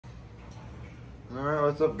Alright,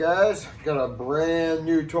 what's up guys? Got a brand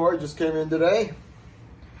new toy, just came in today.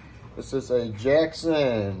 This is a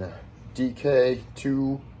Jackson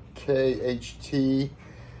DK2X,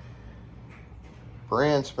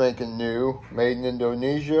 brand spanking new, made in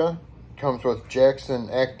Indonesia. Comes with Jackson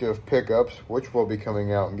active pickups, which will be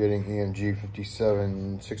coming out and getting EMG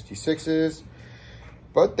 5766s.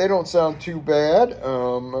 But they don't sound too bad.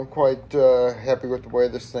 I'm quite happy with the way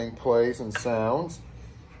this thing plays and sounds.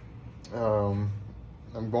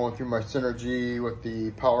 I'm going through my synergy with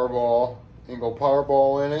the Powerball, Ingo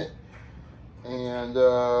Powerball in it. And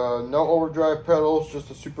no overdrive pedals,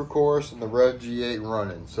 just a super chorus and the red G8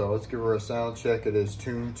 running. So let's give her a sound check. It is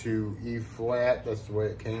tuned to E flat. That's the way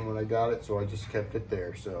it came when I got it, so I just kept it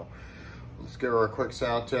there. So let's give her a quick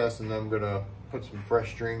sound test, and then I'm gonna put some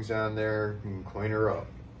fresh strings on there and clean her up.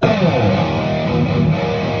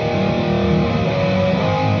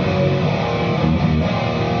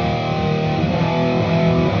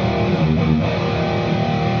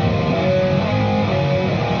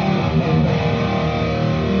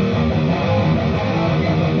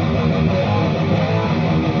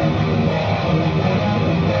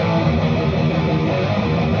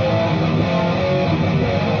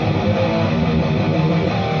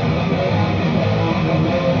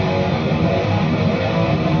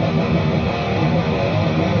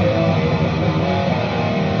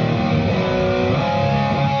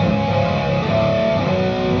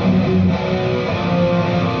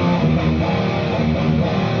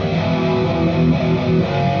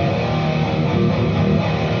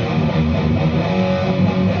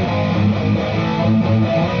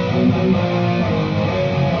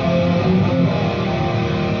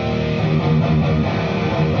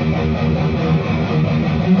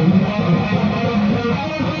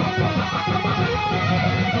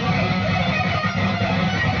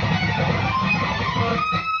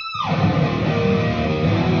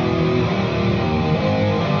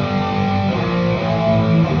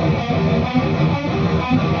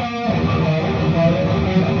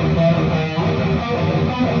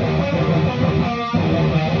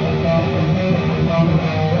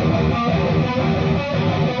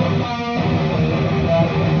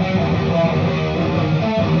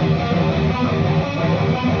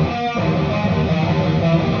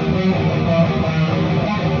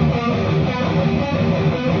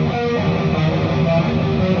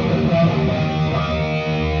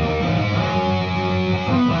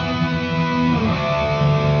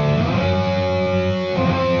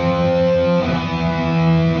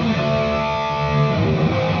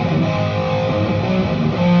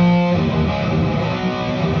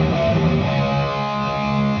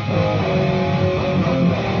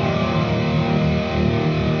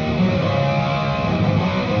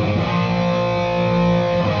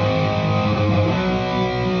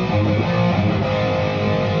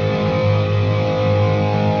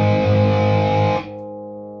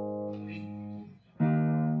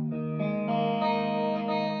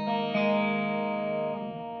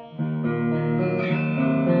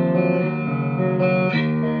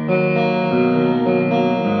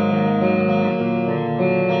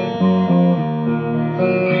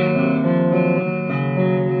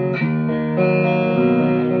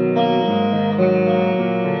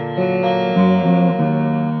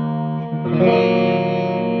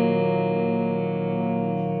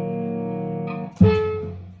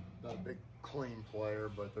 Clean player,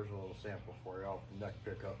 but there's a little sample for you off the neck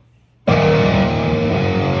pickup.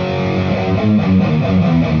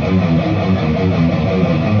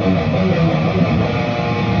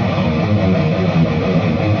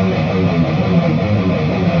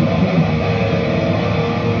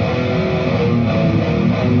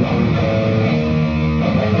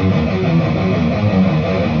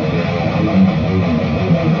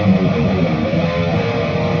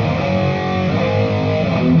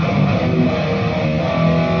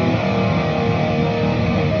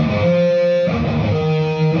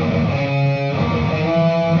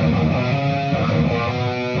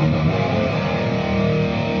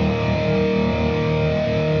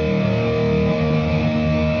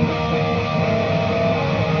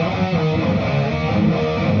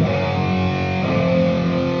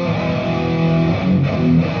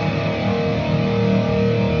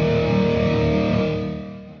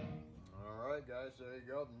 There you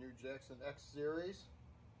go, the new Jackson X series.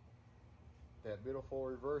 That beautiful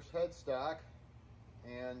reverse headstock.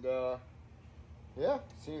 And yeah,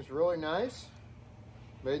 seems really nice.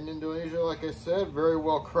 Made in Indonesia, like I said, very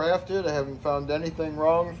well crafted. I haven't found anything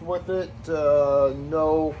wrong with it.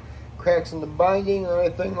 No cracks in the binding or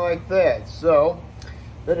anything like that. So,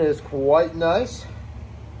 it is quite nice.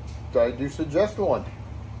 I do suggest one.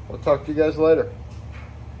 I'll talk to you guys later.